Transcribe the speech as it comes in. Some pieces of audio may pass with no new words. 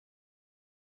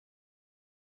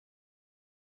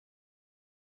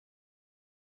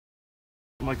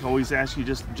Like I always ask you,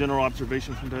 just general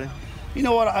observation from today. You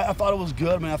know what? I thought it was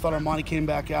good. I mean, I thought Armani came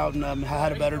back out and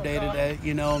had a better day today.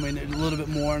 You know, I mean, a little bit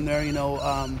more in there. You know,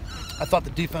 I thought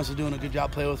the defense was doing a good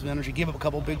job playing with energy. Gave up a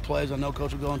couple big plays. I know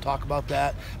Coach will go and talk about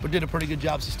that, but did a pretty good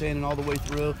job sustaining all the way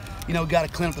through. You know, got to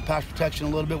clean up the pass protection a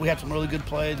little bit. We had some really good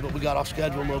plays, but we got off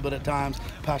schedule a little bit at times.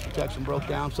 Pass protection broke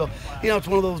down. So, you know, it's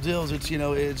one of those deals. It's, you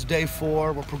know, it's day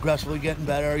 4. We're progressively getting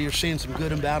better. You're seeing some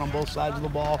good and bad on both sides of the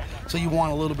ball. So you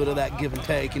want a little bit of that give and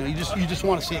take. You know, you just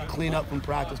want to see it clean up from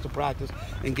practice to practice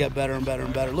and get better and better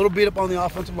and better. A little beat up on the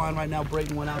offensive line right now.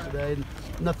 Brayton went out today.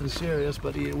 Nothing serious,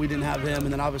 but we didn't have him.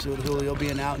 And then obviously with Julio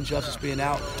being out and Justice being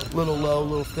out, a little low, a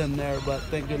little thin there. But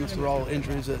thank goodness they're all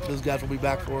injuries that those guys will be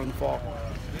back for in the fall.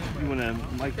 You want to,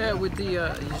 Mike? Yeah, with the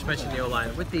you just mentioned the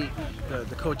O-line. With the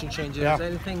coaching changes, is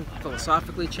anything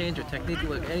philosophically changed or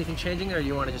technically anything changing, or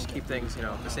you want to just keep things, you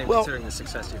know, the same considering the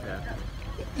success you've had?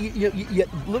 Yeah,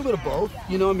 a little bit of both.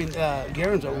 You know, I mean,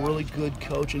 Garen's a really good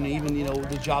coach, and even, you know,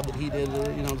 the job that he did,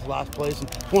 you know, his last place,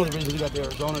 and one of the reasons he got the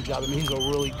Arizona job. I mean, he's a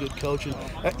really good coach, and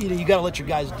you know, you got to let your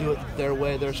guys do it their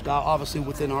way, their style, obviously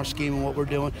within our scheme and what we're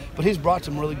doing. But he's brought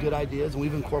some really good ideas, and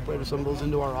we've incorporated some of those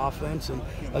into our offense. And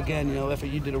again, you know,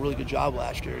 FAU did a really good job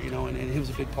last year, you know, and he was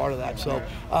a big part of that. So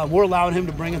we're allowing him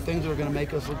to bring in things that are going to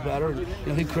make us look better. And, you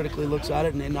know, he critically looks at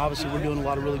it, and obviously we're doing a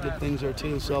lot of really good things there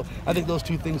too. So I think those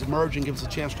two things merge and give us a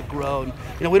chance to grow. And,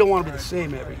 you know, we don't want to be the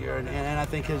same every year, and I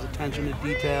think his attention to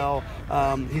detail,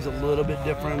 he's a little bit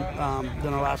different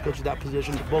than our last coach at that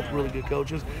position. They're both really good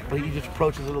coaches, but he just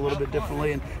approaches it a little bit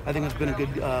differently, and I think it's been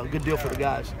a good deal for the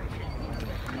guys.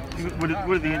 What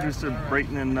are the injuries of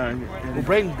Brayton and Well,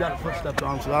 Brayton's got a foot stepped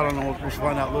on, so I don't know. We'll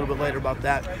find out a little bit later about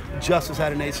that. Justice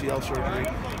had an ACL surgery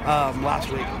last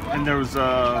week. And there was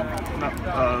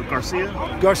Garcia?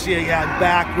 Garcia, yeah,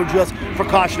 back. We're just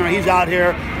precautionary. He's out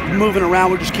here moving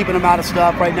around. We're just keeping him out of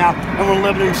stuff right now. And we're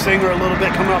limiting Singer a little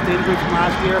bit, coming off the injury from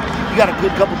last year. He got a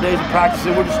good couple days of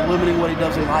practicing. We're just limiting what he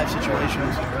does in live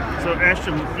situations. So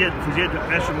Ashton, because you had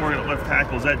Ashton Morgan at left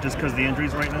tackle, is that just because of the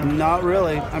injuries right now? Not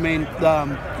really. I mean,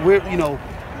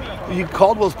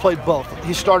 Caldwell's played both.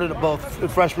 He started at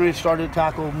both. Freshman, he started at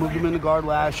tackle, moved him into guard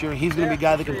last year. He's going to be a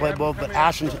guy that can play both. But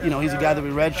Ashton, you know, he's a guy that we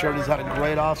redshirted. He's had a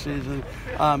great offseason.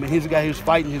 And he's a guy who's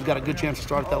fighting. He's got a good chance to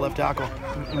start at that left tackle.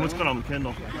 And what's going on with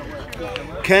Kendall?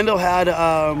 Kendall had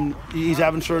he's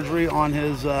having surgery on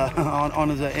his on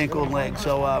his ankle and leg.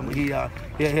 So he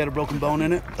had a broken bone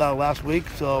in it last week.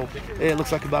 So it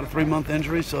looks like about a 3-month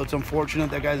injury. So it's unfortunate.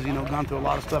 That guy's, you know, gone through a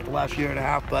lot of stuff the last year and a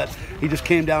half. But he just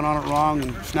came down on it wrong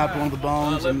and snapped one of the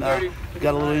bones and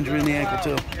got a little injury in the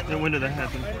ankle too. And when did that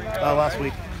happen? Last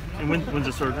week. And when's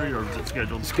the surgery, or is it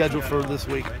scheduled? Scheduled for this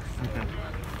week.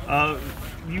 Okay.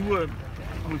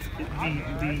 With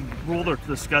the rule they're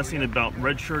discussing about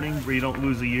redshirting, where you don't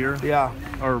lose a year,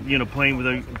 or, you know, playing with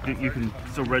you can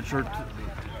still redshirt.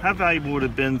 How valuable would it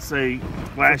have been, say,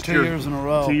 last year? 2 years in a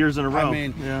row. 2 years in a row. I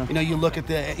mean, you know, you look at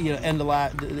the end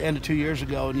of 2 years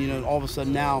ago, and, you know, all of a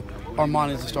sudden now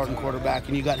Armani's the starting quarterback,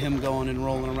 and you got him going and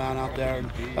rolling around out there, and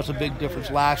that's a big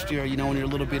difference. Last year, you know, when you're a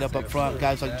little beat up front,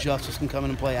 guys like Justice can come in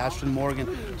and play, Ashton Morgan,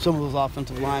 some of those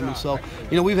offensive linemen. So,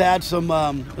 you know, we've had some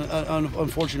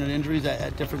unfortunate injuries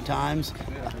at different times,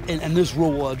 and this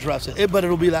rule will address it. But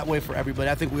it'll be that way for everybody.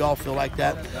 I think we all feel like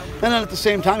that. And then at the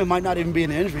same time, it might not even be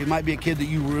an injury. It might be a kid that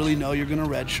you really know you're going to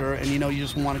redshirt, and, you know, you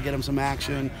just want to get him some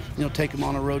action, you know, take him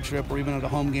on a road trip or even at a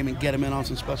home game and get him in on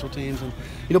some special teams. And,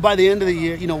 you know, by the end of the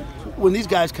year, you know, when these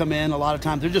guys come in, a lot of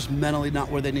times they're just mentally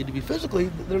not where they need to be. Physically,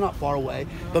 they're not far away,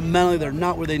 but mentally they're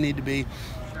not where they need to be.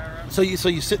 So you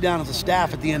sit down as a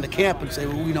staff at the end of camp and say,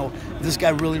 well, you know, is this guy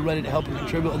really ready to help and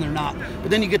contribute? And they're not.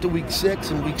 But then you get to week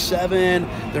 6 and week 7,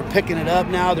 they're picking it up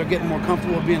now. They're getting more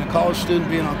comfortable being a college student,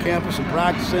 being on campus and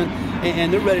practicing,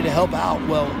 and they're ready to help out.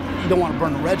 Well, you don't want to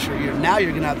burn the redshirt year. Now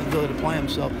you're going to have the ability to play them.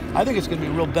 So I think it's going to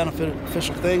be a real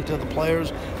beneficial thing to the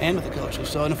players and to the coaches.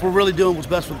 So, and if we're really doing what's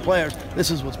best for the players,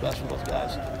 this is what's best for those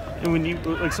guys. And when you,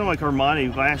 like someone like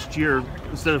Armani last year,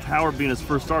 instead of Howard being his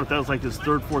first start, that was like his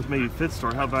 3rd, 4th, maybe 5th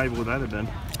start. How valuable would that have been?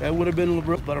 It would have been a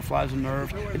little butterflies and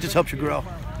nerves. It just helps you grow.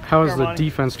 How has the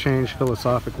defense changed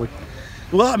philosophically?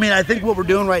 Well, I mean, I think what we're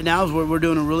doing right now is we're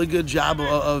doing a really good job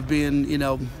of being, you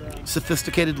know,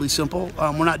 sophisticatedly simple.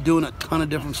 We're not doing a ton of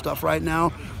different stuff right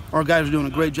now. Our guys are doing a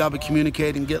great job of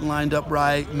communicating, getting lined up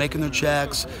right, making their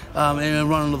checks, and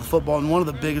running to the football. And one of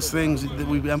the biggest things that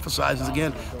we've emphasized is,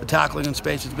 again, the tackling in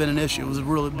space has been an issue. It was a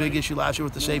really big issue last year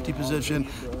with the safety position,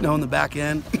 you know, in the back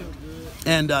end.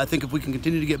 And I think if we can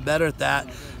continue to get better at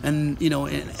that and, you know,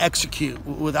 and execute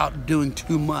without doing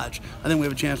too much, I think we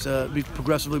have a chance to be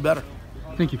progressively better.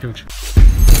 Thank you, Coach.